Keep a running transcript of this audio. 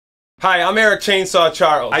Hi, I'm Erik Chainsaw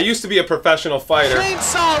Charles. I used to be a professional fighter.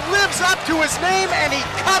 Chainsaw lives up to his name and he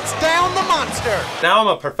cuts down the monster. Now I'm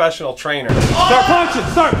a professional trainer. Start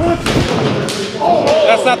punching! Start punching!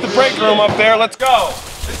 That's not the break room up there. Let's go.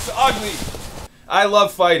 It's ugly. I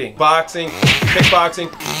love fighting. Boxing,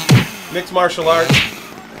 kickboxing, mixed martial arts.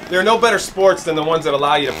 There are no better sports than the ones that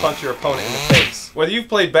allow you to punch your opponent in the face. Whether you've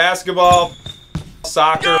played basketball,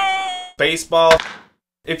 soccer, baseball,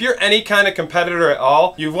 if you're any kind of competitor at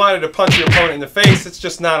all, you've wanted to punch your opponent in the face, it's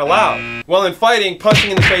just not allowed. Well, in fighting,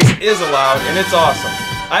 punching in the face is allowed, and it's awesome.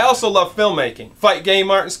 I also love filmmaking. Fight game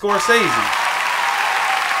Martin Scorcese.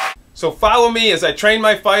 So follow me as I train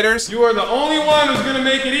my fighters. You are the only one who's going to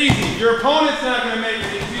make it easy. Your opponent's not going to make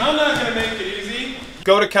it easy. I'm not going to make it easy.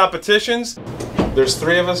 Go to competitions. There's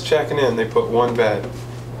 3 of us checking in. They put 1 bed.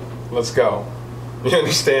 Let's go. You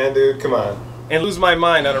understand, dude? Come on. And lose my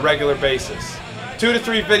mind on a regular basis. 2 to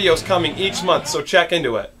 3 videos coming each month, so check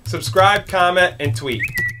into it. Subscribe, comment, and tweet.